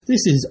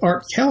This is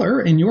Art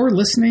Keller, and you're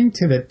listening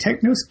to the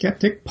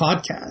Techno-Skeptic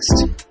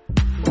Podcast.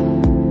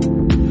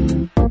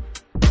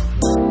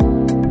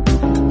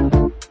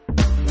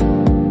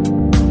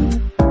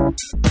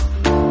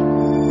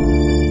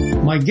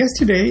 My guest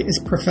today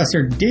is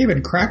Professor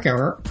David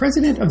Krakauer,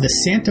 president of the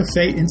Santa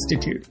Fe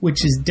Institute,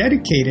 which is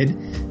dedicated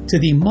to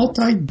the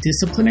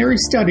multidisciplinary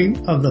study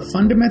of the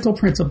fundamental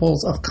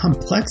principles of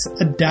complex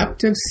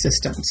adaptive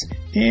systems.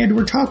 And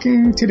we're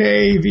talking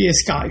today via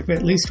Skype,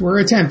 at least we're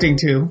attempting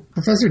to.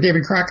 Professor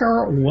David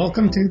Krakauer,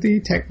 welcome to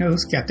the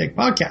Techno-Skeptic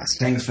Podcast.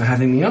 Thanks for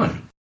having me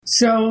on.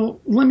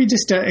 So let me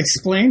just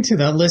explain to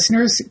the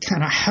listeners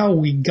kind of how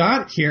we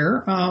got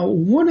here.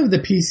 One of the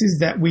pieces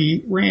that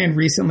we ran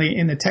recently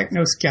in the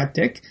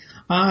Techno-Skeptic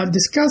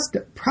discussed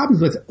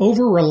problems with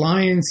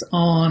over-reliance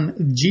on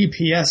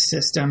GPS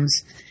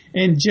systems.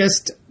 And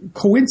just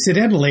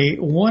coincidentally,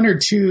 1 or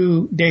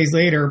 2 days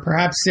later,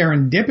 perhaps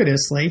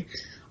serendipitously,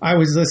 I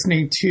was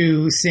listening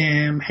to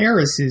Sam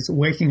Harris's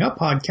Waking Up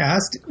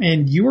podcast,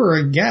 and you were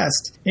a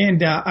guest.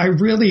 And I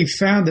really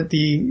found that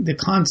the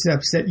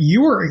concepts that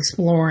you were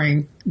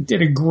exploring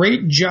did a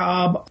great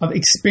job of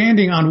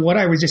expanding on what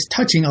I was just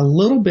touching a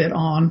little bit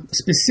on.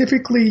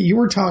 Specifically, you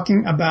were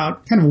talking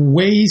about kind of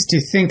ways to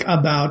think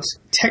about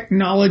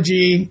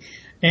technology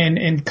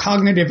and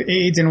cognitive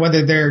aids and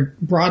whether they're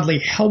broadly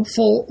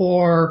helpful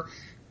or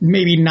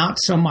maybe not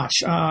so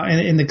much.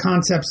 And the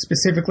concepts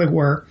specifically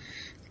were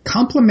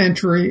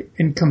complementary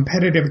and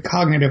competitive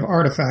cognitive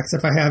artifacts,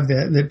 if I have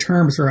the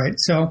terms right.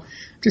 So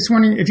just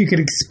wondering if you could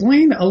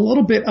explain a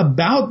little bit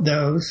about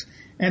those,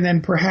 and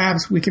then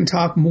perhaps we can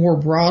talk more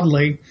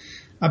broadly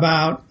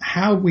about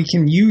how we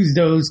can use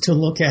those to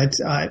look at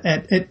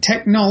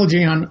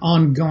technology on an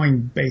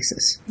ongoing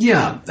basis.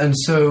 Yeah, and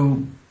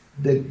so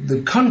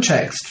the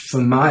context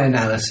for my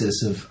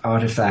analysis of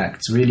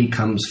artifacts really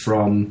comes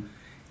from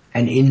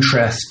an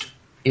interest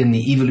in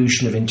the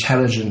evolution of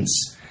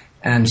intelligence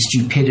and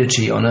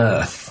stupidity on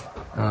Earth.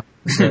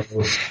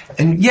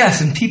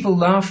 And people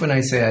laugh when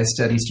I say I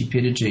study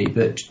stupidity,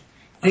 but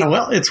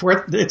it's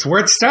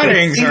worth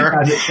studying,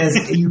 sir.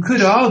 You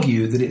could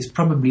argue that it's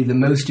probably the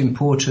most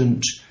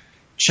important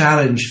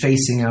challenge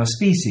facing our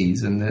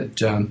species, and that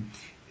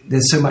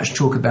there's so much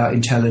talk about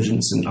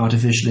intelligence and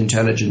artificial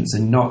intelligence,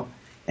 and not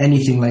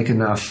anything like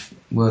enough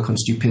work on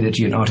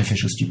stupidity and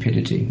artificial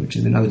stupidity, which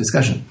is another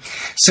discussion.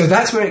 So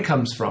that's where it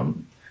comes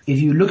from. If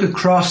you look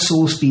across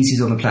all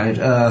species on the planet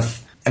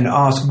Earth and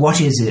ask what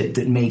is it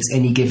that makes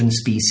any given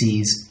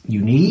species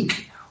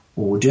unique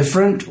or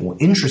different or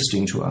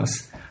interesting to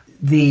us,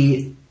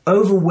 the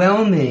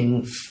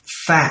overwhelming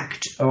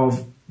fact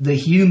of the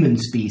human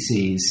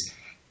species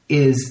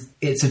is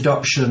its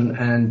adoption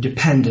and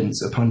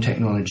dependence upon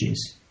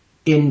technologies.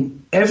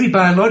 In every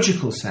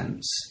biological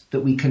sense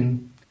that we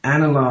can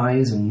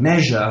analyze and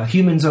measure,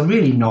 humans are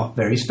really not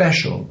very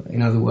special.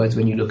 In other words,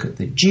 when you look at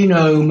the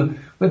genome,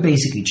 we're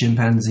basically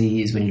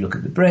chimpanzees. When you look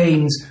at the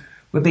brains,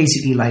 we're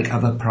basically like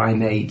other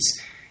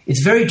primates.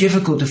 It's very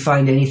difficult to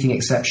find anything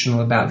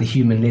exceptional about the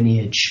human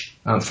lineage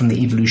from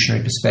the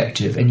evolutionary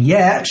perspective. And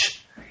yet,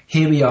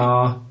 here we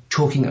are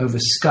talking over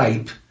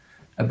Skype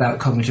about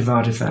cognitive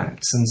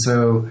artifacts. And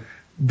so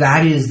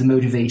that is the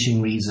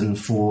motivating reason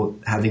for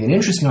having an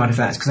interest in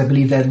artifacts, because I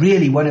believe they're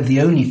really one of the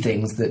only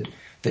things that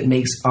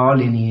makes our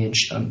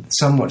lineage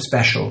somewhat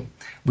special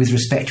with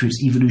respect to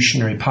its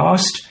evolutionary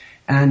past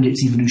and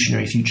its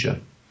evolutionary future.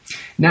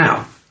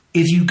 Now,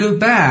 if you go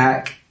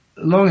back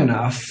long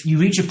enough, you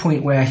reach a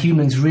point where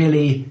humans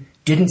really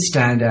didn't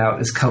stand out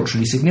as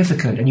culturally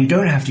significant, and you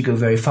don't have to go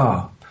very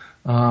far.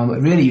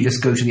 Really, you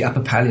just go to the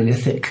Upper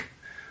Paleolithic,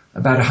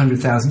 about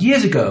 100,000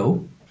 years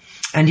ago,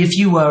 and if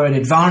you were an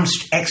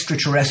advanced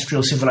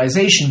extraterrestrial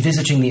civilization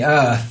visiting the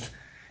Earth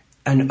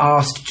and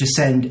asked to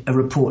send a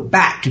report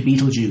back to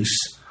Betelgeuse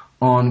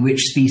on which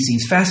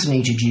species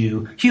fascinated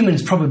you,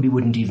 humans probably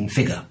wouldn't even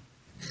figure.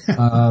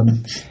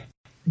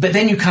 But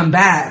then you come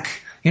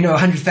back,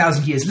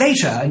 100,000 years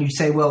later, and you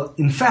say, well,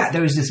 in fact,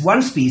 there is this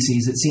one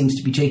species that seems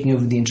to be taking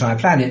over the entire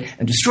planet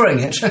and destroying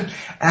it.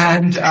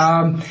 And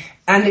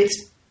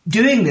it's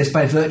doing this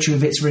by virtue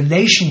of its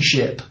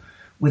relationship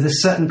with a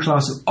certain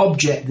class of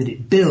object that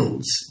it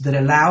builds that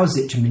allows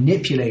it to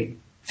manipulate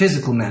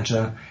physical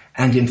matter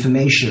and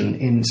information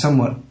in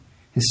somewhat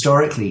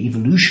historically,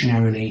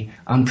 evolutionarily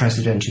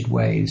unprecedented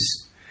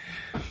ways.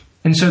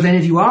 And so then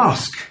if you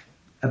ask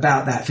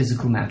about that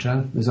physical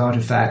matter, those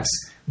artifacts,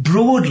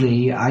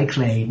 broadly, I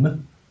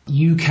claim,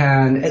 you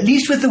can, at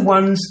least with the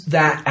ones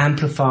that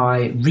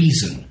amplify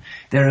reason.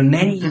 There are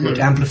many that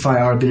amplify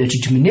our ability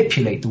to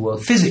manipulate the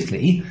world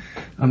physically.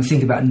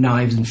 Think about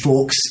knives and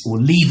forks or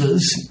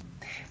levers.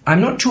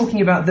 I'm not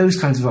talking about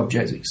those kinds of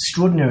objects,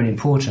 extraordinarily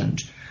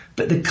important,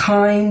 but the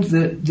kind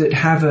that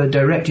have a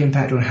direct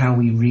impact on how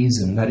we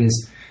reason, that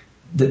is,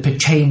 that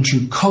pertain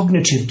to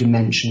cognitive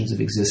dimensions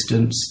of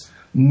existence,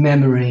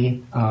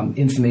 memory,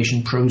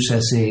 information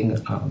processing,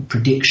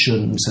 prediction,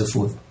 and so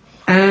forth.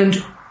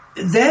 And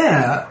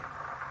there,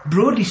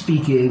 broadly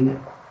speaking,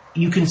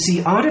 you can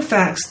see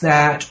artifacts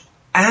that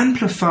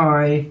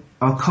amplify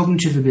our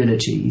cognitive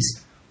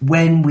abilities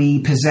when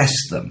we possess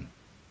them.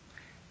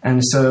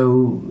 And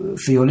so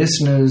for your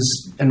listeners,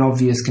 an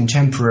obvious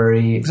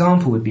contemporary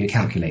example would be a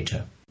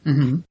calculator.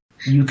 Mm-hmm.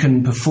 You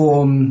can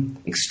perform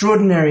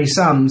extraordinary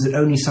sums that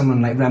only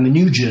someone like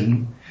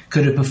Ramanujan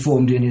could have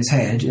performed in his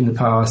head in the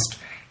past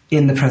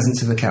in the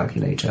presence of a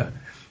calculator.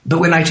 But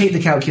when I take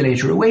the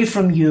calculator away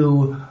from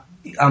you,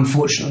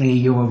 unfortunately,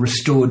 you're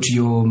restored to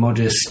your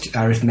modest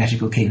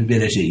arithmetical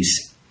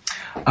capabilities.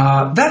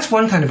 That's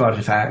one kind of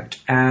artifact,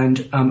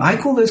 and I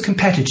call those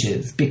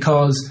competitive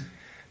because,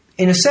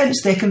 in a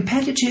sense, they're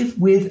competitive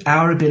with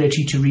our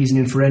ability to reason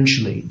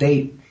inferentially.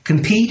 They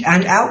compete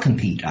and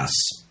outcompete us.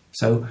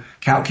 So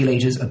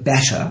calculators are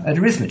better at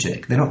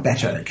arithmetic. They're not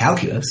better at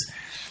calculus.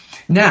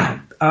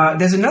 Now,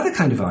 there's another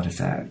kind of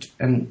artifact,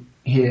 and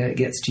here it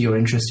gets to your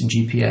interest in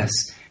GPS,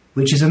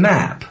 which is a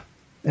map.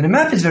 And a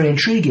map is very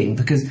intriguing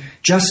because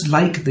just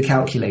like the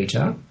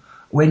calculator,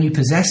 when you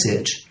possess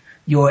it,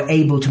 you're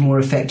able to more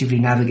effectively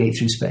navigate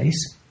through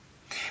space.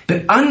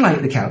 But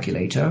unlike the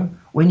calculator,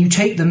 when you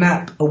take the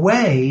map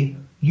away,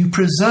 you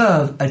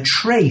preserve a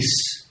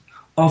trace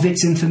of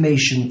its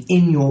information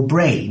in your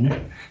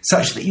brain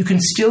such that you can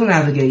still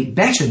navigate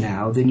better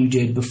now than you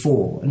did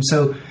before. And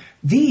so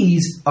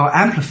these are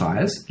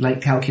amplifiers,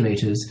 like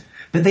calculators,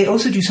 but they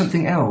also do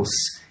something else,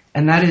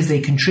 and that is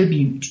they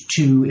contribute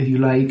to, if you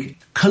like,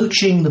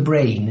 coaching the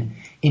brain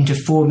into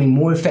forming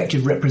more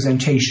effective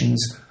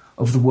representations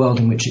of the world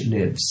in which it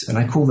lives. And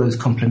I call those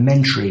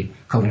complementary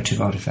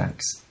cognitive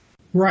artifacts.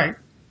 Right.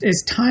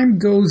 As time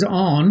goes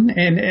on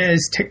and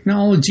as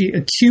technology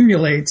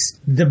accumulates,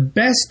 the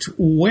best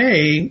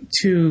way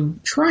to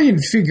try and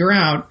figure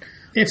out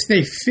if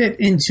they fit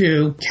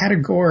into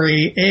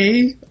category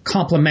A,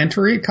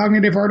 complementary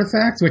cognitive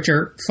artifacts, which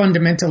are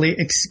fundamentally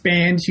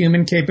expand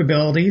human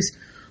capabilities,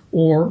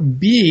 or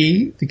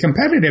B, the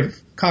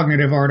competitive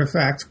cognitive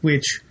artifacts,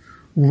 which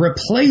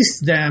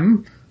replace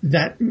them,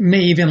 that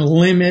may even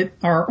limit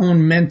our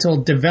own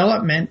mental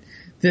development,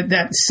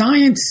 that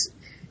science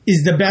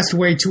is the best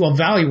way to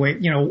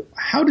evaluate,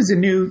 how does a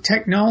new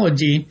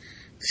technology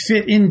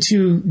fit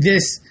into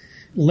this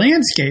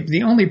landscape?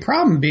 The only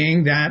problem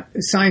being that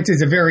science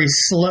is a very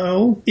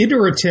slow,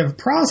 iterative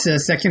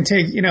process that can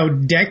take,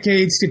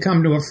 decades to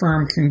come to a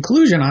firm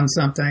conclusion on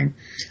something.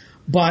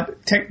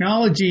 But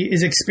technology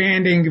is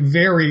expanding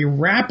very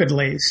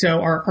rapidly.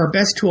 So our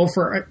best tool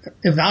for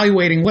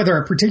evaluating whether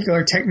a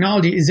particular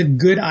technology is a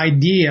good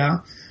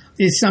idea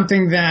is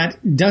something that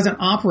doesn't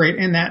operate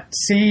in that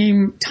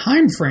same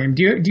time frame.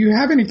 Do you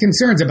have any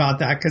concerns about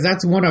that? Because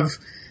that's one of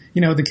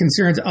the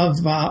concerns of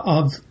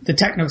the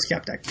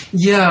techno-skeptic.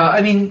 Yeah,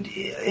 I mean,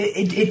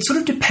 it sort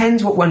of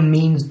depends what one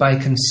means by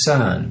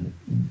concern.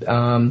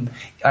 I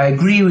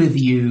agree with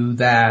you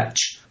that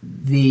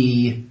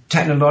the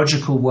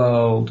technological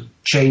world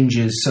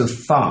changes so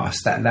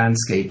fast, that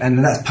landscape, and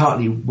that's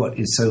partly what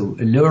is so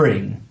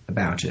alluring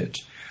about it.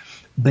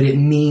 But it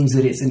means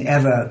that it's an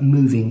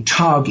ever-moving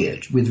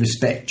target with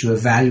respect to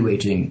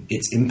evaluating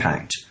its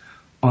impact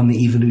on the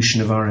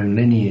evolution of our own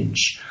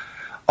lineage.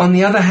 On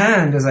the other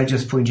hand, as I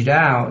just pointed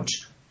out,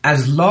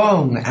 as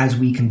long as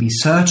we can be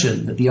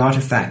certain that the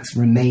artifacts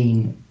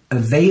remain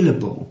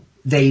available,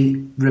 they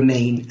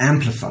remain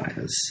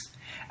amplifiers.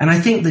 And I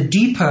think the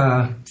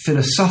deeper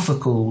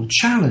philosophical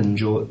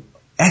challenge or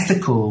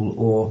ethical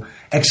or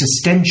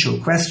existential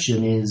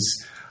question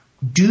is,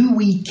 do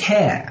we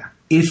care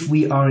if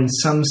we are in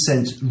some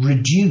sense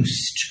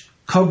reduced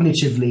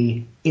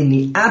cognitively in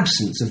the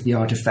absence of the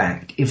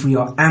artifact, if we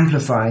are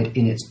amplified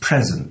in its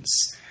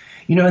presence?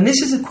 And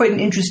this is quite an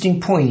interesting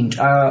point.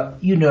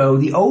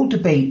 The old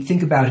debate,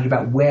 think about it,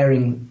 about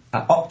wearing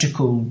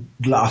optical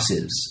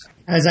glasses.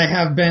 As I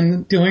have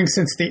been doing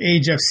since the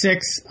age of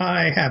 6,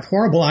 I have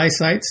horrible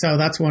eyesight, so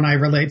that's one I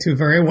relate to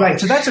very well. Right,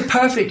 so that's a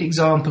perfect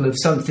example of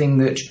something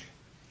that,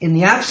 in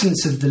the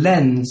absence of the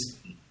lens,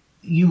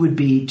 you would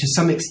be, to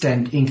some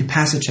extent,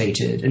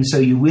 incapacitated, and so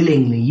you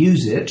willingly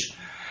use it.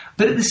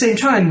 But at the same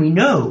time, we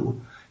know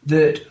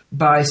that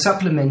by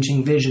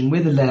supplementing vision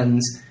with a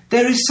lens,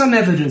 there is some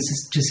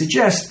evidence to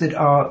suggest that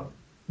our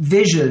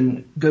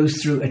vision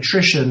goes through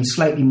attrition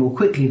slightly more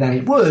quickly than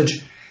it would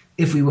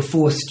if we were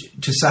forced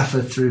to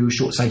suffer through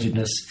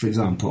short-sightedness, for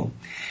example.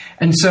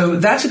 And so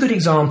that's a good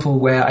example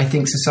where I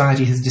think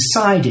society has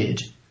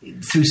decided,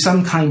 through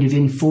some kind of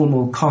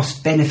informal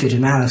cost-benefit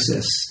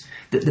analysis,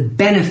 that the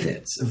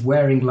benefits of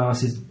wearing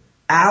glasses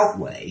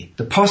outweigh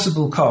the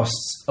possible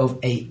costs of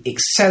an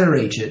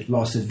accelerated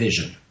loss of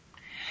vision.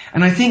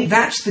 And I think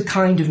that's the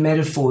kind of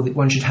metaphor that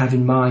one should have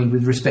in mind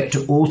with respect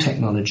to all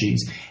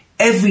technologies.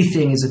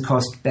 Everything is a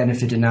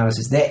cost-benefit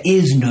analysis. There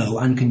is no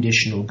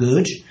unconditional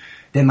good.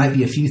 There might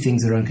be a few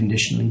things that are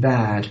unconditionally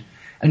bad.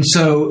 And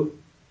so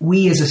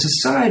we as a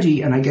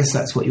society, and I guess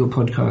that's what your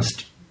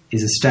podcast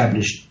is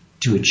established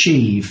to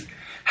achieve,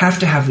 have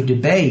to have a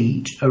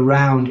debate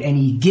around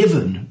any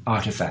given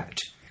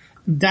artifact.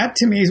 That,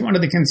 to me, is one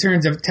of the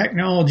concerns of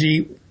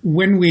technology.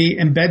 When we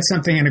embed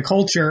something in a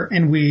culture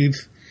and we've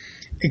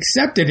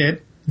accepted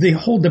it, the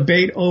whole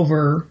debate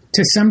over,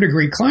 to some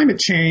degree, climate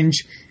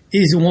change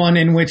is one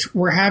in which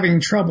we're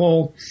having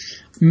trouble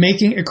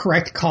making a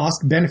correct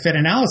cost-benefit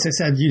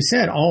analysis, as you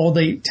said, all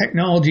the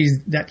technologies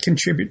that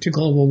contribute to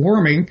global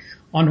warming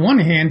on one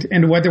hand,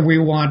 and whether we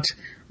want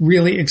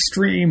really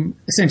extreme,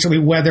 essentially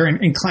weather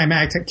and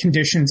climatic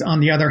conditions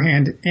on the other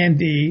hand, and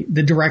the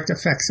direct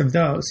effects of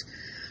those.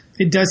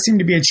 It does seem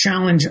to be a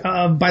challenge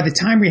of, by the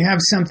time we have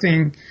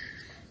something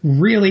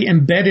really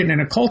embedded in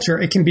a culture,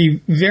 it can be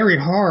very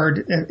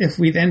hard if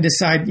we then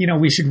decide,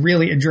 we should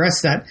really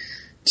address that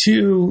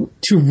to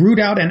root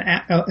out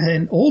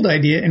an old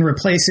idea and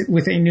replace it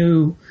with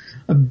a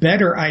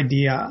better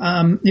idea.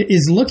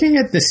 Is looking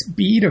at the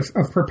speed of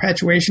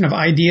perpetuation of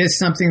ideas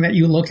something that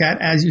you look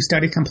at as you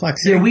study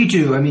complexity? Yeah, we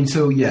do. At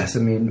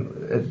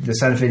the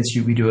Santa Fe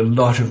Institute, we do a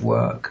lot of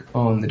work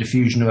on the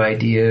diffusion of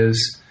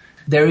ideas.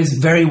 There is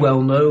very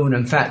well known,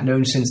 in fact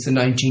known since the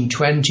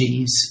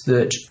 1920s,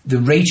 that the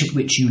rate at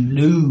which you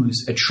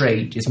lose a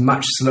trait is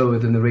much slower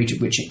than the rate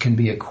at which it can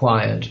be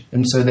acquired.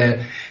 And so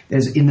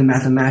there's in the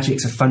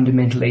mathematics a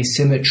fundamental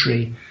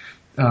asymmetry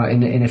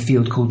in a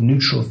field called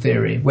neutral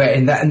theory, where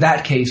in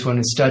that case one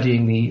is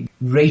studying the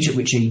rate at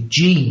which a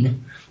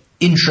gene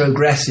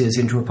introgresses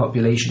into a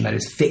population, that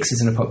is,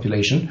 fixes in a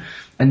population,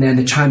 and then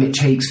the time it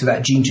takes for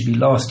that gene to be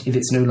lost if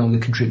it's no longer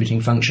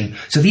contributing function.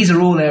 So these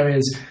are all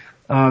areas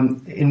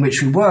in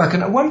which we work.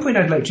 And at one point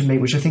I'd like to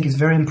make, which I think is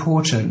very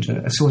important,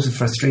 a source of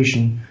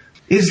frustration,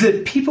 is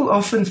that people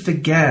often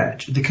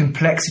forget the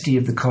complexity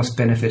of the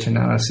cost-benefit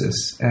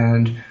analysis.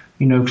 And,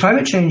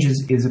 climate change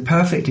is a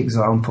perfect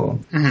example.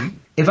 Mm-hmm.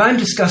 If I'm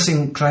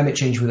discussing climate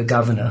change with a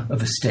governor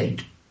of a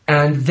state,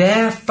 and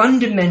their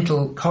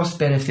fundamental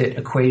cost-benefit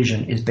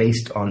equation is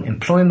based on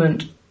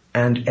employment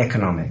and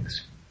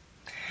economics,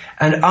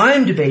 and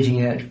I'm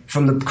debating it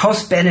from the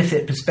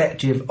cost-benefit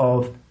perspective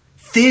of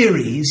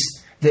theories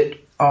that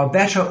are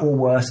better or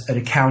worse at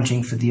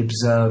accounting for the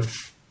observed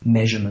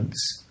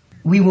measurements,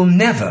 we will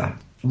never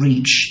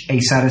reach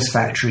a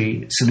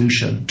satisfactory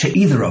solution to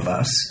either of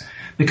us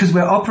because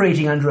we're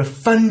operating under a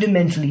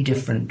fundamentally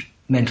different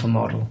mental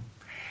model.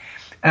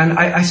 And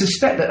I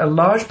suspect that a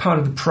large part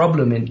of the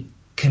problem in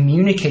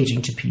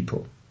communicating to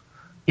people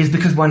is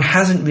because one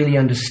hasn't really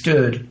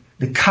understood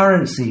the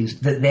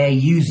currencies that they're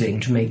using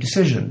to make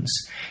decisions.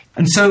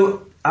 And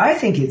so I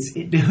think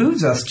it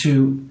behooves us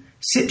to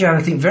sit down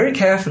and think very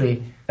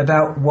carefully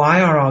about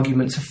why our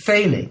arguments are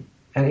failing.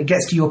 And it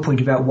gets to your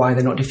point about why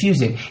they're not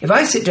diffusing. If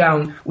I sit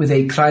down with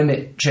a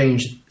climate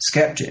change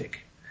skeptic,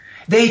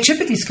 they're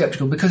typically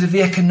skeptical because of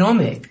the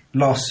economic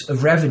loss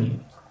of revenue.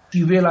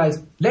 You realize,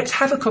 let's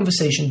have a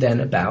conversation then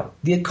about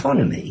the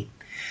economy.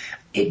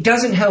 It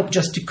doesn't help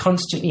just to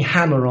constantly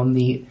hammer on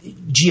the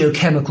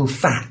geochemical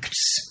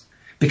facts,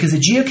 because the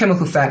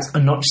geochemical facts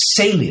are not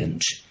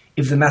salient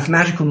if the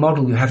mathematical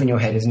model you have in your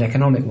head is an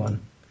economic one.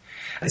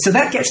 So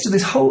that gets to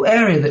this whole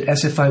area that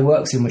SFI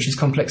works in, which is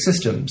complex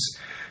systems,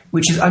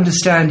 which is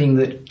understanding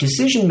that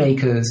decision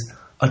makers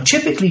are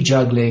typically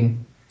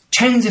juggling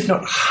tens, if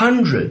not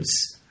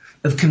hundreds,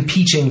 of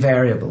competing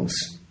variables.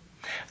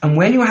 And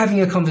when you're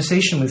having a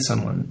conversation with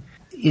someone,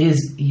 it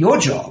is your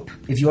job,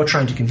 if you're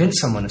trying to convince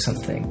someone of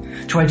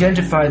something, to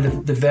identify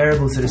the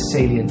variables that are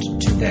salient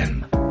to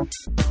them.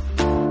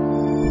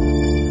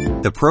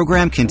 The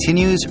program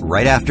continues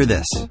right after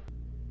this.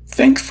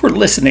 Thanks for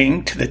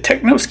listening to the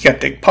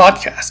Technoskeptic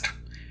podcast.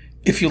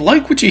 If you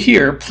like what you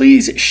hear,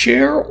 please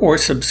share or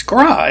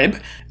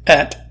subscribe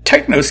at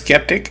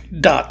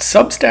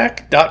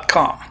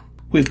technoskeptic.substack.com.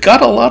 We've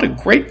got a lot of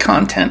great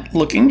content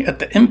looking at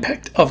the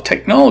impact of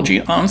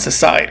technology on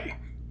society.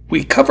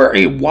 We cover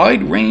a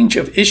wide range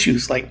of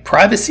issues like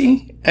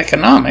privacy,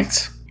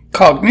 economics,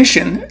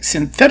 cognition,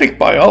 synthetic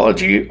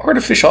biology,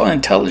 artificial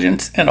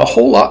intelligence, and a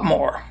whole lot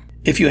more.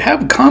 If you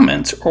have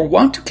comments or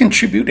want to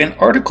contribute an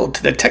article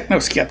to the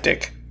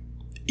Technoskeptic,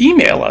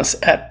 email us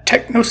at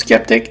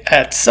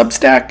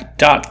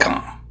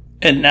technoskeptic@substack.com.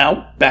 And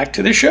now, back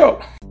to the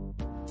show.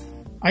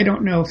 I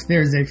don't know if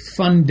there's a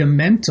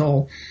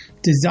fundamental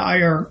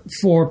desire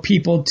for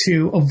people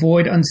to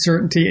avoid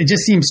uncertainty. It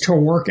just seems to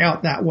work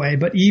out that way.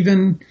 But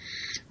even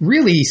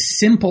really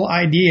simple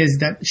ideas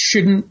that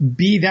shouldn't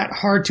be that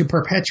hard to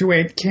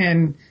perpetuate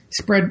can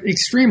spread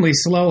extremely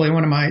slowly.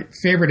 One of my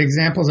favorite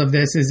examples of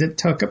this is it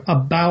took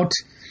about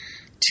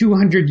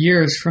 200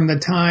 years from the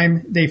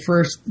time they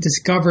first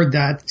discovered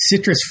that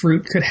citrus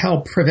fruit could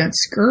help prevent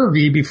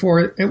scurvy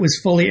before it was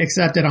fully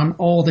accepted on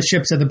all the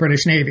ships of the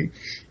British Navy.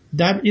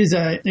 That is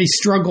a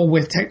struggle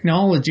with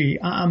technology,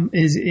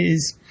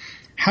 is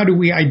how do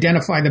we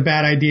identify the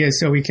bad ideas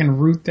so we can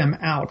root them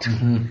out?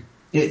 Mm-hmm.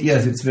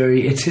 Yes, it's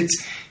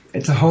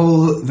a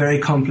whole very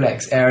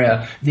complex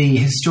area. The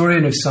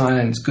historian of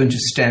science, Gunther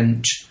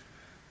Stent,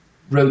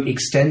 wrote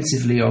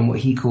extensively on what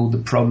he called the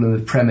problem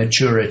of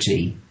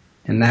prematurity,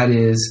 and that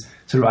is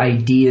sort of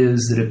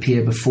ideas that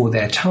appear before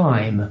their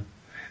time.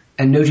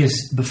 And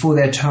notice, before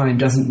their time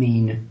doesn't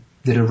mean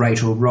that are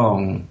right or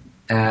wrong.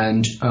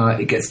 And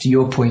it gets to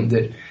your point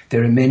that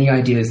there are many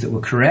ideas that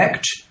were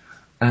correct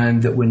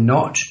and that were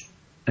not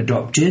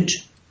adopted,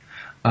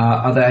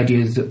 other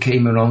ideas that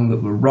came along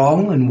that were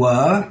wrong and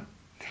were.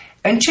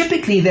 And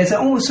typically there's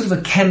almost sort of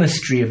a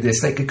chemistry of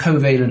this, like a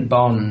covalent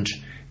bond.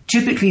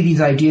 Typically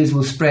these ideas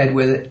will spread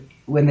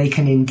when they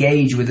can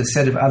engage with a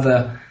set of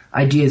other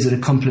ideas that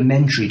are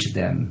complementary to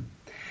them.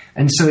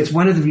 And so it's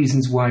one of the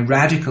reasons why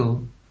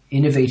radical,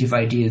 innovative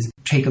ideas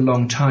take a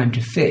long time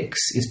to fix,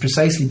 is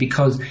precisely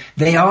because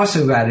they are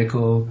so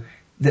radical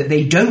that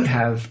they don't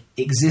have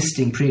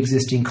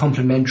pre-existing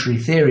complementary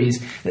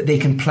theories that they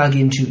can plug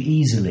into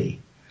easily.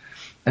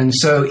 And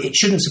so it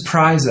shouldn't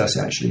surprise us,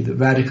 actually, that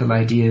radical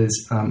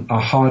ideas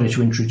are harder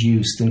to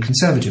introduce than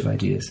conservative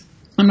ideas.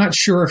 I'm not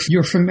sure if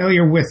you're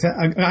familiar with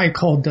a guy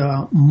called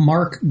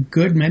Mark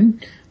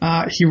Goodman.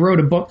 He wrote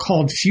a book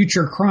called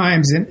Future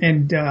Crimes,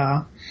 and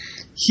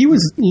he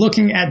was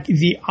looking at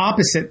the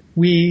opposite.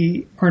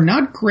 We are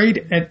not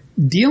great at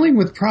dealing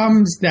with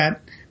problems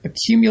that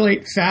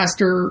accumulate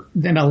faster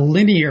than a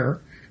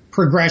linear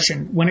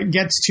progression. When it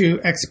gets to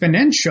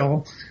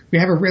exponential, we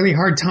have a really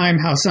hard time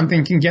how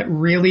something can get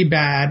really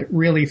bad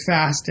really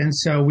fast, and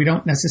so we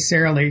don't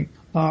necessarily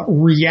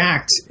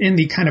react in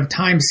the kind of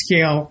time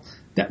scale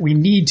that we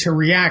need to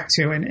react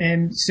to.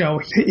 And so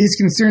his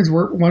concerns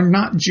were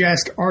not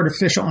just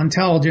artificial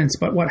intelligence,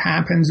 but what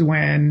happens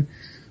when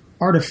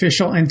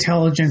artificial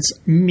intelligence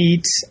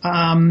meets,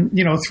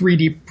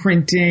 3D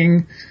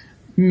printing,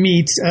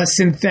 meets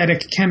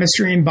synthetic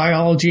chemistry and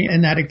biology,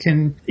 and that it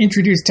can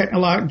introduce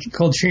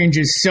technological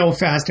changes so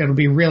fast it'll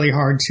be really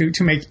hard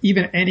to make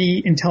even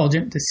any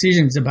intelligent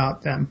decisions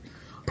about them.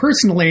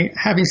 Personally,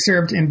 having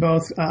served in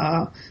both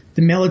the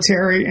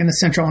military and the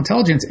Central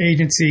Intelligence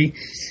Agency,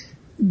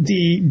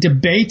 the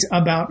debate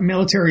about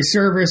military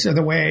service or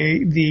the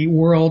way the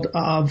world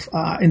of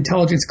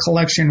intelligence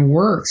collection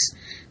works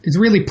is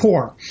really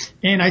poor.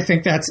 And I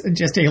think that's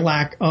just a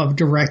lack of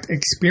direct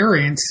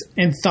experience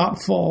and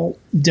thoughtful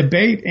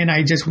debate. And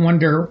I just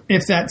wonder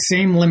if that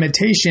same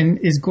limitation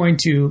is going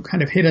to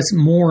kind of hit us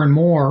more and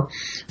more.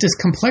 Does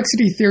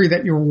complexity theory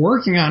that you're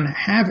working on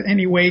have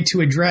any way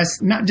to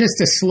address not just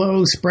a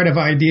slow spread of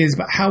ideas,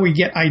 but how we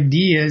get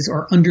ideas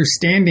or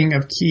understanding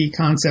of key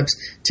concepts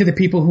to the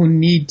people who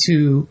need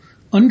to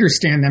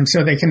understand them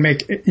so they can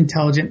make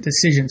intelligent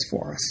decisions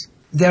for us?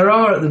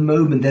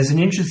 There's an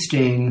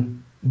interesting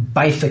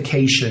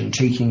bifurcation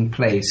taking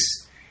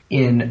place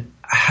in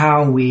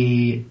how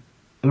we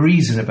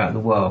reason about the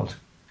world.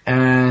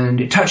 And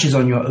it touches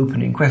on your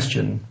opening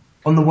question.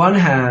 On the one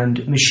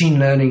hand, machine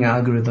learning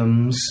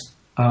algorithms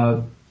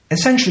are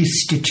essentially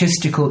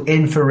statistical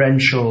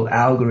inferential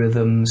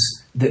algorithms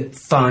that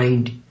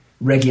find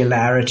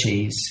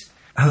regularities,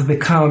 have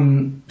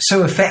become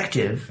so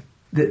effective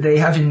that they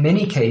have in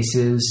many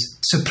cases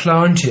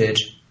supplanted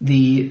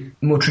the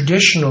more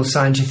traditional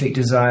scientific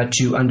desire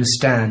to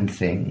understand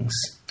things.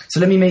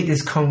 So let me make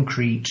this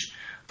concrete,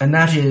 and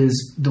that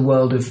is the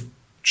world of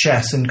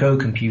chess and Go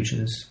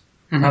computers.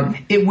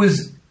 Mm-hmm. It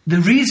was the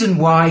reason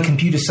why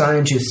computer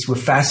scientists were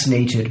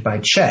fascinated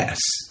by chess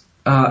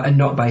and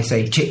not by,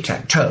 say,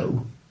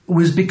 tic-tac-toe,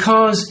 was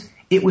because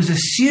it was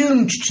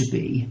assumed to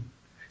be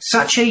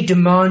such a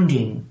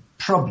demanding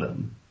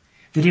problem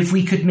that if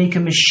we could make a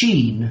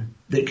machine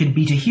that could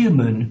beat a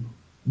human,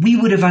 we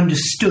would have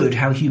understood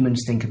how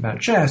humans think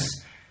about chess,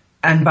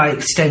 and by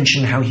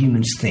extension, how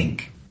humans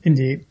think.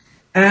 Indeed.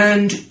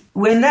 And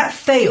when that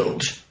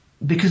failed,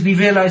 because we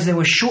realized there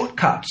were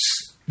shortcuts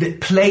that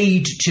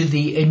played to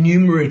the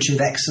enumerative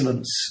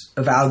excellence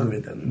of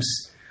algorithms,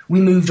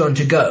 we moved on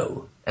to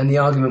Go. And the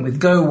argument with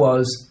Go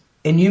was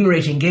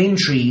enumerating game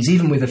trees,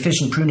 even with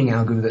efficient pruning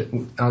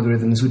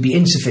algorithms, would be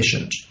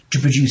insufficient to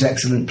produce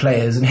excellent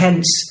players. And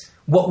hence,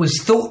 what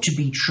was thought to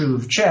be true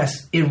of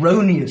chess,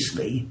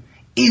 erroneously,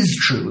 is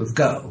true of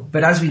Go.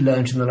 But as we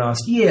learned in the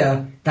last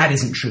year, that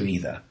isn't true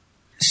either.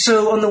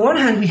 So on the one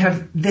hand, we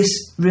have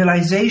this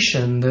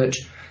realization that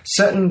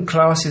certain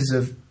classes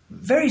of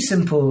very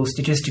simple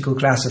statistical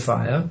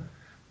classifier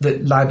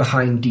that lie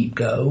behind Deep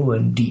Go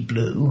and Deep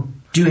Blue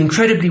do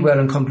incredibly well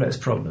on complex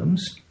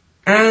problems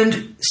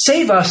and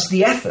save us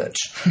the effort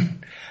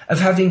of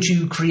having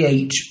to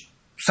create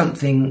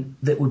something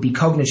that would be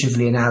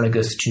cognitively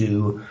analogous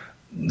to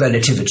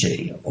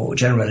relativity or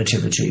general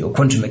relativity or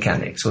quantum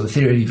mechanics or the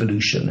theory of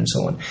evolution and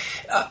so on.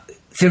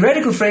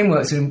 Theoretical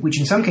frameworks which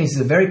in some cases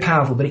are very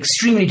powerful but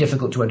extremely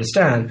difficult to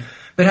understand,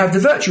 but have the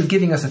virtue of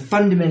giving us a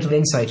fundamental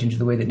insight into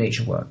the way that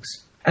nature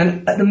works.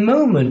 And at the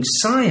moment,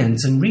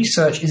 science and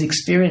research is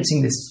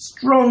experiencing this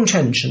strong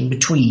tension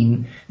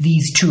between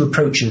these two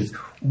approaches.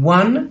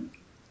 One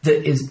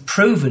that is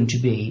proven to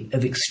be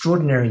of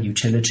extraordinary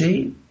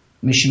utility,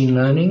 machine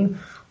learning,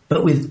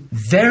 but with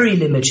very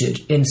limited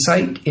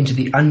insight into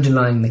the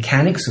underlying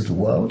mechanics of the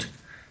world.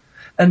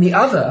 And the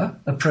other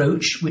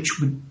approach, which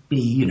would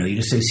be, you'd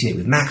associate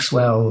with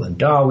Maxwell and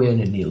Darwin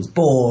and Niels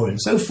Bohr and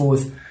so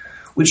forth,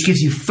 which gives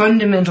you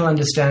fundamental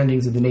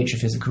understandings of the nature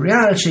of physical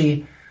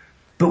reality,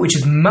 but which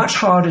is much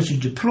harder to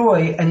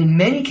deploy and in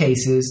many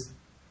cases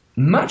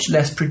much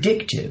less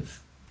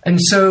predictive. And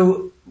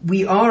so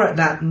we are at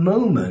that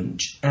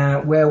moment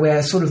where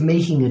we're sort of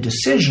making a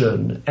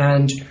decision,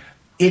 and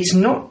it's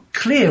not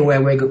clear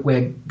where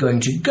we're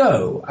going to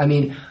go. I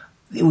mean,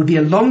 it would be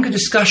a longer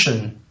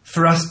discussion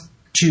for us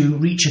to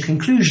reach a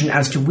conclusion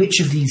as to which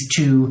of these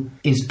two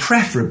is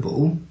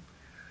preferable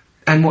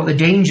and what the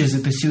dangers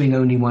of pursuing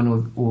only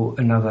one or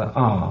another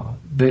are.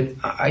 But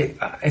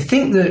I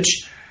think that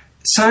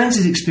science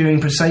is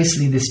experiencing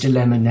precisely this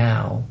dilemma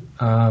now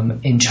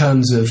in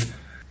terms of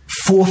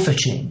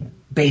forfeiting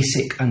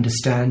basic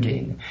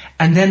understanding.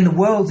 And then the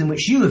world in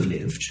which you have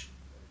lived,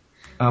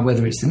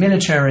 whether it's the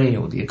military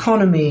or the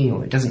economy,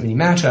 or it doesn't really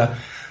matter,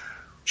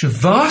 which are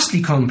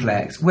vastly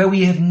complex, where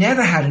we have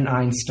never had an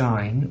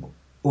Einstein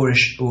or a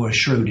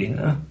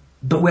Schrödinger,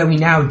 but where we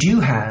now do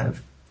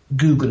have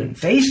Google and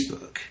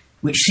Facebook,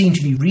 which seem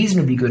to be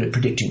reasonably good at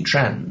predicting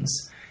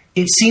trends.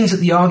 It seems that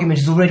the argument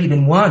has already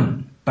been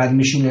won by the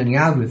machine learning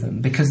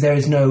algorithm because there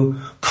is no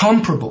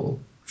comparable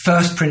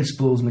first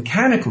principles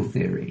mechanical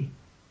theory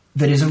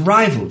that is a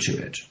rival to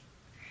it.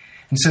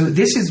 And so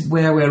this is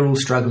where we're all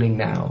struggling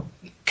now.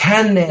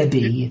 Can there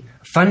be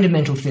a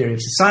fundamental theory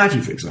of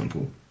society, for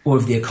example, or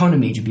of the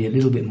economy, to be a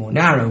little bit more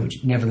narrow,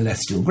 which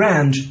nevertheless still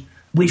grand,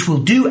 which will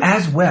do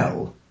as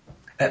well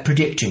at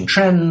predicting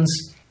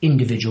trends,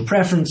 individual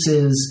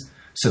preferences,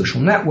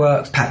 social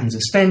networks, patterns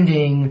of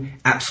spending,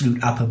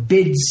 absolute upper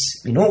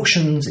bids in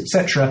auctions,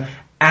 etc.,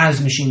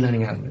 as machine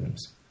learning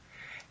algorithms?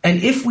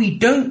 And if we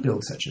don't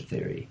build such a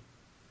theory,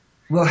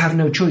 we'll have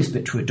no choice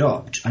but to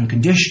adopt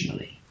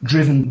unconditionally,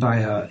 driven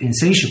by our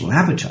insatiable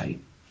appetite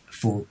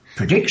for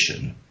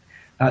prediction,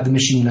 the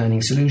machine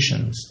learning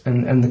solutions.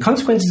 And the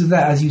consequences of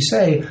that, as you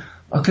say,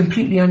 are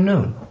completely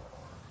unknown.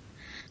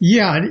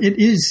 Yeah, it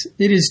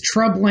is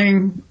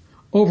troubling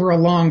over a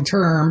long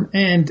term.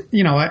 And,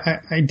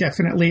 I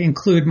definitely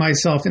include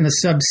myself in the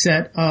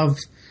subset of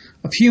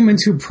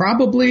humans who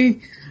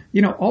probably,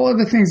 all of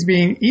the things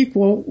being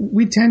equal,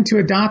 we tend to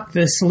adopt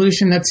the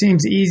solution that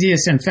seems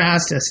easiest and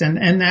fastest.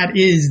 And that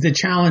is the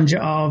challenge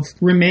of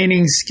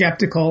remaining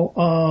skeptical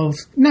of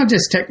not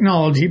just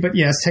technology, but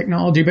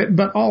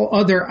but all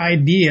other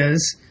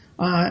ideas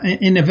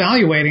in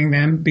evaluating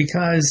them,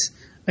 because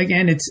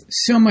again, it's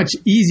so much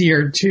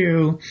easier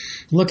to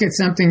look at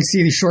something,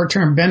 see the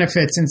short-term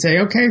benefits and say,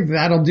 okay,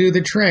 that'll do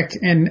the trick,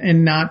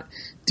 and not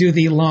do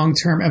the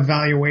long-term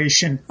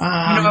evaluation.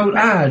 I would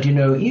add,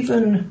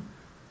 even,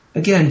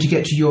 again, to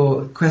get to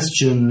your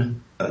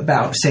question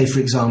about, say, for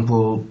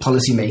example,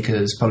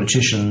 policymakers,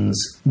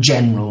 politicians,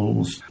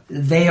 generals,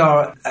 they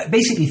are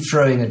basically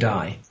throwing a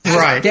die.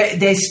 Right.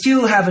 They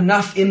still have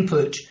enough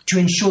input to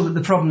ensure that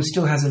the problem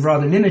still has a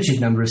rather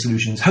limited number of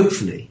solutions,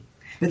 hopefully.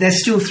 But they're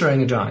still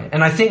throwing a die.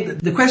 And I think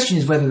that the question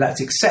is whether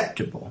that's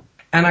acceptable.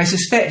 And I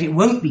suspect it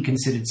won't be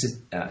considered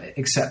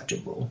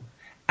acceptable.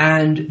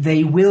 And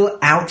they will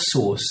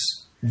outsource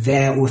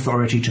their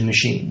authority to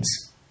machines.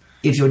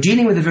 If you're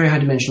dealing with a very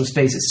high-dimensional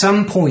space, at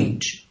some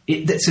point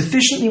that's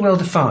sufficiently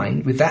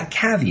well-defined, with that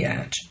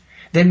caveat,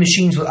 then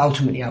machines will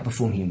ultimately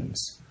outperform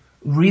humans.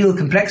 Real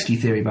complexity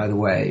theory, by the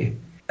way,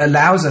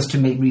 allows us to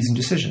make reasoned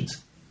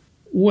decisions.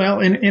 Well,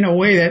 in a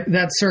way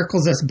that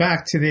circles us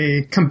back to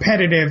the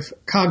competitive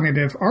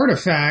cognitive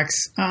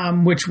artifacts,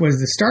 which was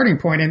the starting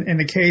point in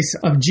the case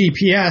of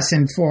GPS.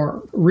 And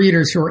for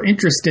readers who are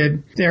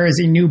interested, there is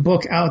a new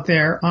book out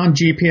there on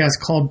GPS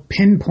called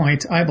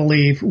Pinpoint, I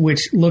believe,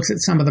 which looks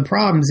at some of the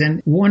problems.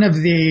 And one of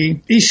the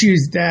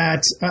issues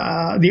that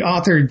the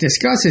author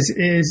discusses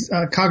is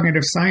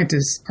cognitive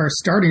scientists are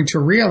starting to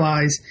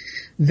realize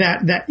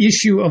that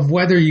issue of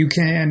whether you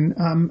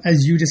can,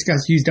 as you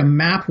discussed, use a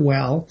map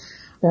well,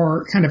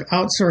 or kind of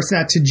outsource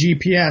that to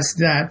GPS,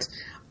 that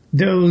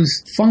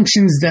those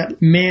functions that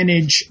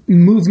manage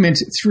movement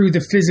through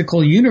the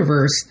physical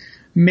universe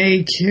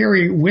may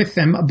carry with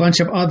them a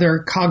bunch of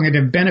other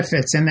cognitive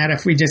benefits, and that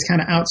if we just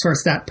kind of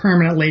outsource that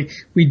permanently,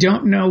 we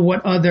don't know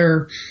what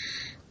other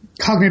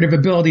cognitive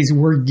abilities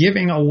we're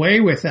giving away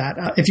with that.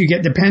 If you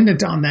get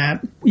dependent on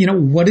that,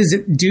 what does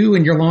it do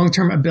in your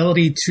long-term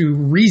ability to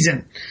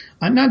reason?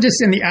 Not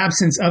just in the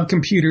absence of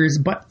computers,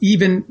 but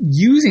even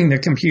using the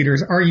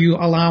computers. Are you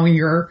allowing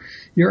your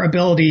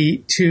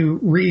ability to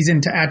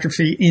reason to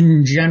atrophy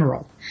in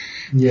general?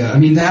 Yeah,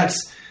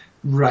 that's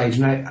right.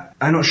 And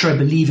I'm not sure I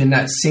believe in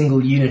that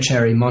single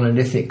unitary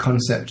monolithic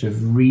concept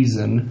of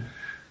reason.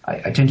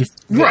 I tend to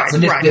think it's a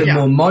little bit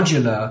more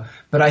modular.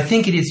 But I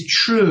think it is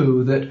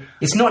true that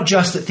it's not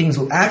just that things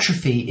will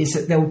atrophy, it's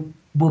that there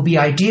will be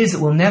ideas that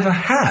we'll never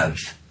have.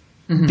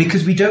 Mm-hmm.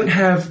 Because we don't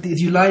have, if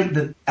you like,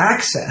 the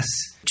access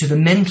to the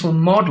mental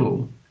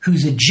model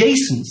whose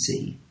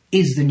adjacency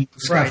is the new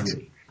discovery.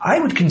 Right. I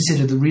would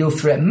consider the real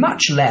threat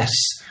much less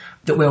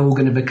that we're all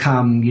going to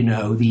become,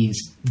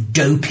 these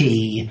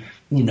dopey,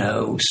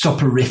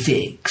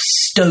 soporific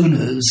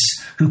stoners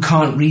who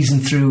can't reason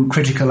through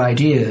critical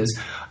ideas.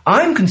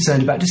 I'm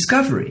concerned about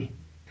discovery,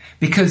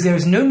 because there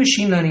is no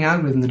machine learning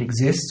algorithm that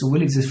exists or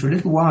will exist for a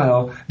little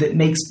while that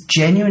makes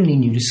genuinely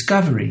new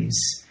discoveries.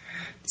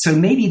 So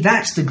maybe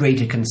that's the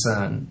greater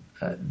concern,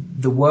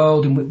 the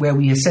world where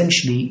we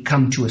essentially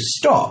come to a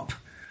stop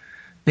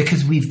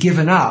because we've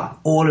given up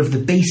all of the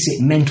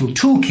basic mental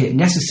toolkit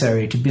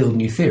necessary to build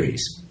new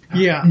theories.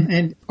 Yeah,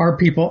 and are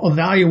people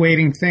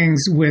evaluating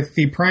things with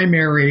the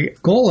primary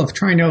goal of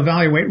trying to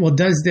evaluate, well,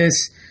 does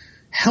this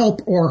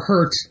help or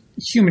hurt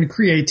human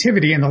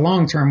creativity in the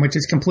long term, which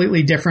is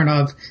completely different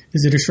of,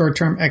 is it a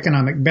short-term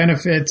economic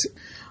benefit?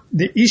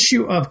 The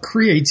issue of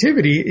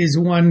creativity is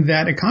one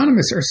that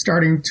economists are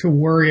starting to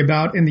worry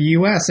about in the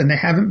U.S., and they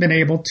haven't been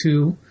able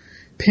to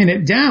pin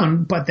it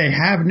down, but they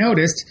have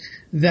noticed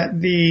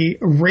that the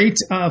rate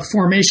of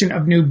formation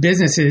of new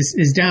businesses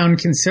is down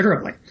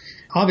considerably.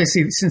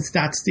 Obviously, since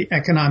that's the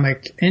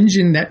economic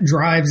engine that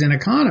drives an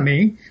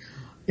economy,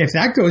 if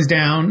that goes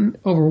down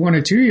over 1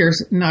 or 2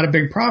 years, not a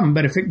big problem.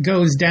 But if it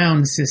goes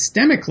down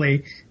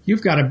systemically,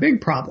 you've got a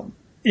big problem.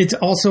 It's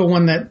also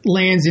one that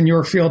lands in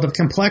your field of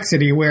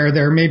complexity where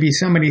there may be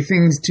so many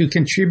things to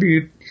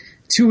contribute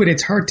to it.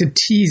 It's hard to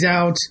tease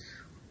out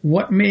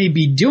what may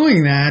be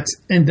doing that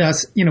and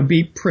thus,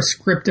 be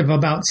prescriptive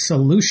about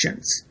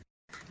solutions.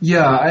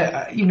 Yeah,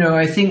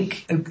 I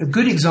think a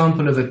good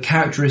example of a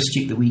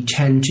characteristic that we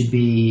tend to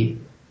be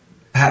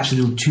perhaps a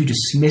little too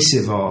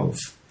dismissive of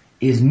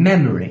is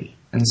memory.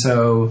 And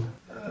so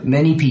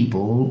many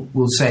people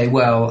will say,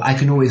 well, I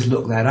can always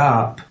look that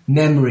up.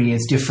 Memory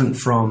is different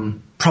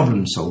from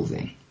problem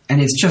solving.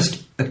 And it's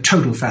just a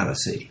total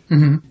fallacy.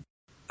 Mm-hmm.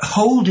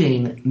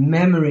 Holding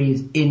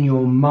memories in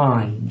your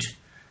mind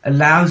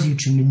allows you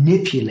to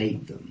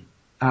manipulate them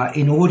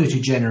in order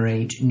to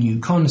generate new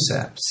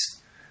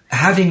concepts.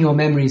 Having your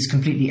memories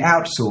completely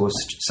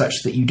outsourced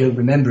such that you don't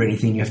remember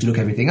anything, you have to look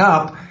everything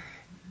up,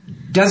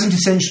 doesn't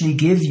essentially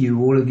give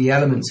you all of the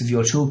elements of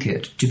your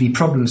toolkit to be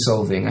problem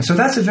solving. And so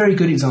that's a very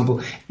good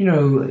example.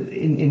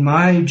 In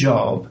my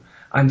job,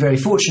 I'm very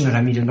fortunate.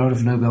 I meet a lot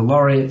of Nobel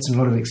laureates and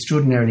a lot of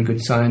extraordinarily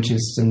good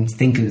scientists and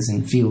thinkers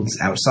in fields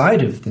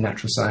outside of the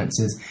natural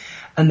sciences.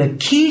 And the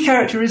key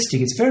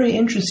characteristic, it's very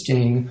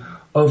interesting,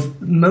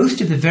 of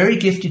most of the very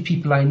gifted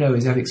people I know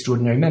is they have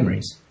extraordinary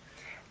memories.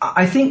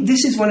 I think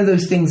this is one of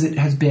those things that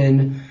has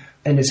been,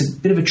 and it's a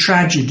bit of a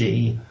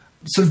tragedy,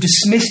 sort of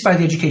dismissed by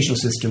the educational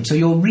system. So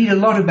you'll read a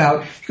lot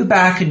about, you go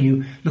back and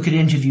you look at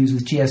interviews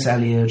with T.S.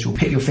 Eliot or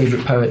pick your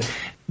favorite poet.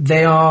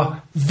 They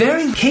are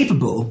very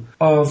capable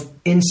of,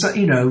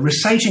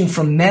 reciting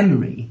from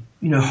memory,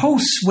 whole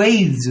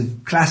swathes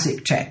of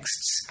classic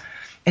texts.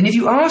 And if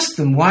you ask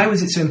them why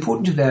was it so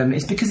important to them,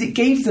 it's because it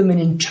gave them an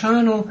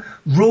internal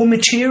raw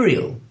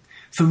material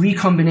for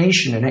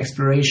recombination and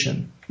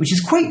exploration, which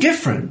is quite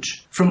different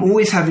from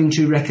always having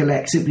to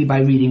recollect simply by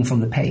reading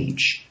from the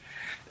page.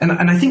 And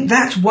I think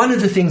that's one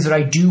of the things that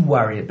I do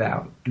worry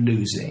about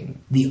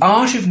losing, the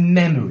art of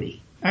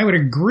memory. I would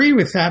agree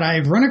with that.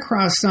 I've run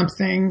across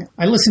something.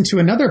 I listened to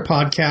another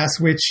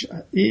podcast, which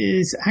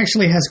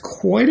actually has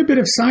quite a bit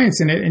of science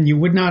in it, and you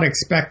would not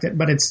expect it,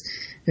 but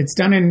it's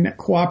done in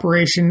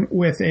cooperation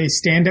with a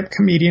stand-up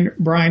comedian,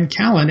 Brian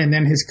Callen, and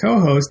then his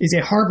co-host is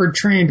a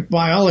Harvard-trained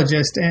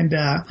biologist and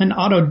an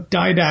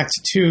autodidact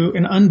to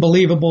an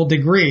unbelievable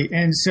degree.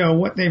 And so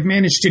what they've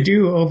managed to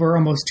do over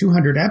almost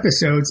 200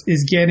 episodes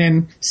is get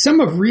in some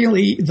of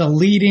really the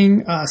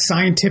leading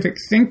scientific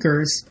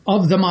thinkers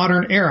of the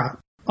modern era.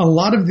 A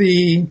lot of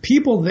the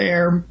people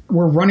there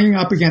were running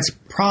up against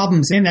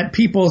problems in that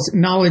people's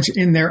knowledge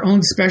in their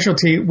own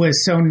specialty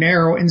was so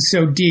narrow and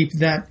so deep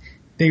that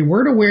they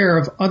weren't aware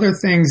of other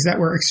things that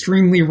were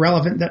extremely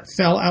relevant that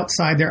fell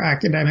outside their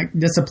academic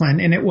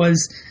discipline. And it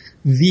was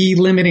the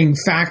limiting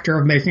factor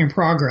of making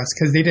progress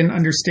because they didn't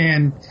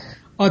understand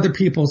other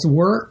people's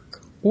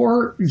work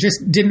or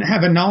just didn't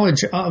have a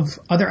knowledge of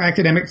other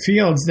academic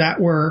fields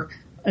that were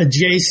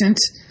adjacent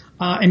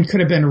and could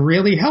have been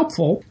really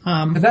helpful.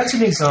 But that's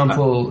an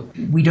example.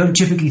 We don't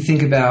typically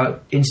think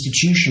about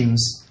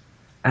institutions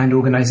and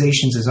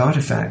organizations as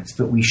artifacts,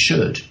 but we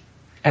should.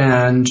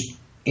 And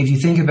if you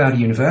think about a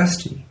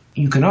university,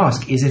 you can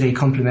ask, is it a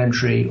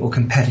complementary or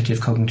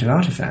competitive cognitive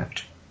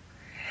artifact?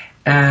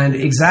 And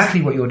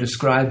exactly what you're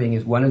describing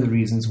is one of the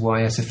reasons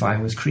why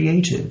SFI was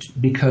created,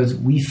 because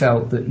we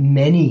felt that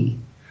many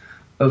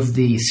of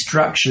the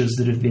structures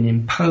that have been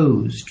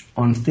imposed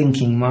on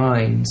thinking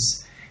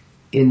minds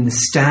in the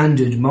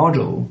standard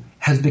model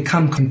has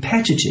become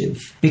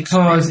competitive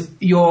because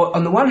you're,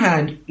 on the one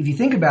hand, if you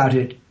think about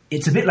it,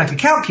 it's a bit like a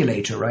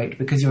calculator, right?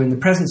 Because you're in the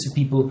presence of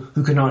people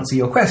who can answer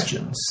your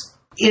questions.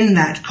 In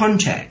that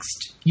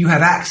context, you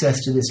have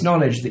access to this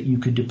knowledge that you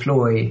could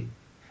deploy,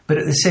 but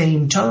at the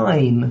same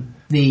time,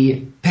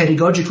 the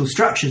pedagogical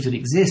structures that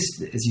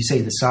exist, as you say,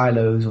 the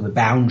silos or the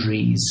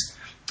boundaries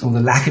or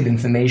the lack of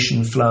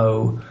information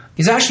flow,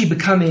 is actually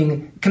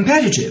becoming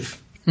competitive.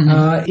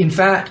 Mm-hmm. In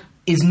fact,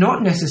 is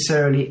not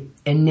necessarily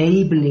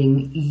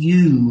enabling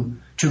you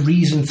to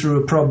reason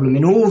through a problem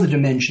in all the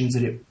dimensions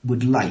that it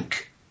would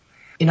like.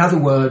 In other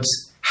words,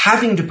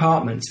 having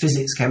departments,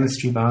 physics,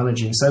 chemistry,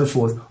 biology, and so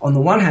forth, on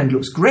the one hand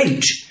looks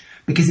great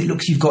because it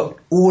looks you've got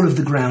all of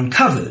the ground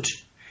covered.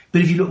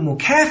 But if you look more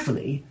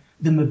carefully,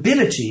 the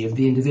mobility of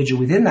the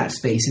individual within that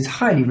space is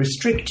highly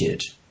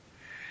restricted.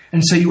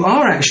 And so you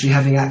are actually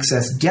having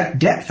access,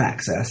 depth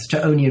access,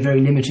 to only a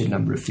very limited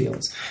number of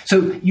fields.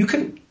 So you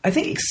can, I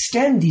think,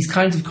 extend these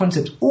kinds of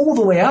concepts all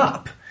the way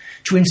up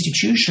to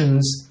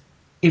institutions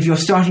if you're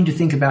starting to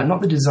think about not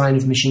the design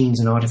of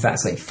machines and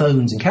artifacts like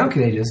phones and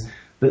calculators,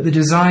 but the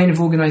design of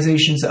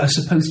organizations that are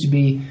supposed to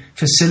be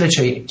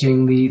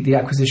facilitating the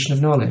acquisition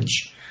of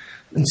knowledge.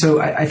 And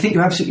so I think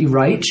you're absolutely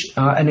right.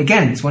 And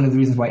again, it's one of the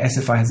reasons why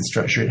SFI has the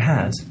structure it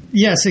has.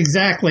 Yes,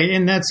 exactly.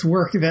 And that's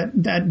work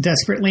that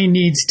desperately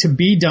needs to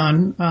be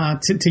done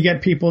to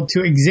get people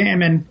to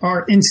examine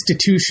our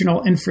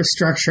institutional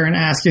infrastructure and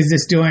ask, is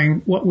this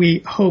doing what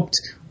we hoped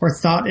or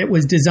thought it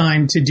was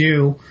designed to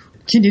do?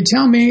 Can you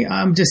tell me,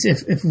 just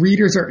if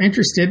readers are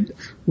interested,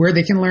 where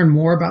they can learn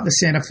more about the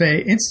Santa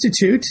Fe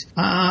Institute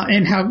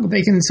and how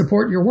they can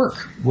support your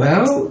work?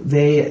 Well,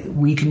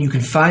 you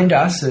can find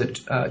us at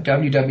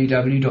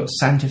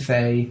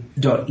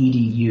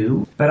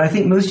www.santafe.edu. But I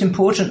think most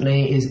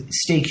importantly is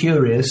stay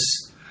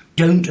curious.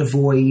 Don't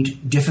avoid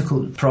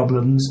difficult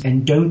problems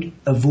and don't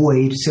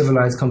avoid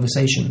civilized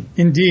conversation.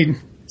 Indeed.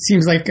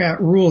 Seems like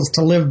rules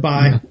to live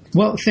by. Yeah.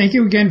 Well, thank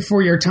you again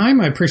for your time.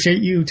 I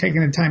appreciate you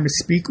taking the time to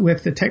speak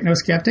with the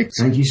Techno-Skeptics.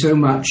 Thank you so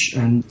much.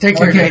 And take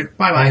care. Okay.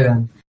 Bye-bye.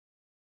 Then.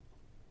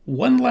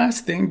 One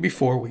last thing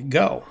before we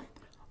go.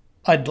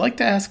 I'd like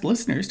to ask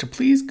listeners to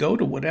please go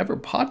to whatever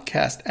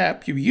podcast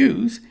app you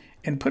use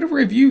and put a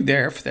review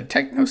there for the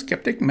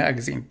Techno-Skeptic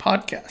Magazine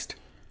podcast.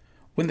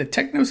 When the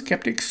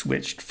Techno-Skeptic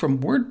switched from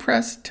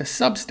WordPress to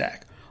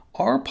Substack,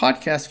 our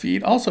podcast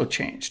feed also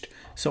changed.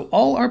 So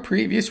all our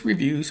previous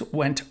reviews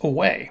went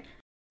away.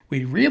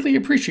 We'd really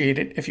appreciate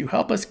it if you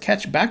help us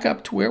catch back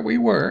up to where we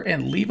were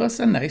and leave us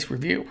a nice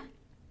review.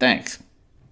 Thanks.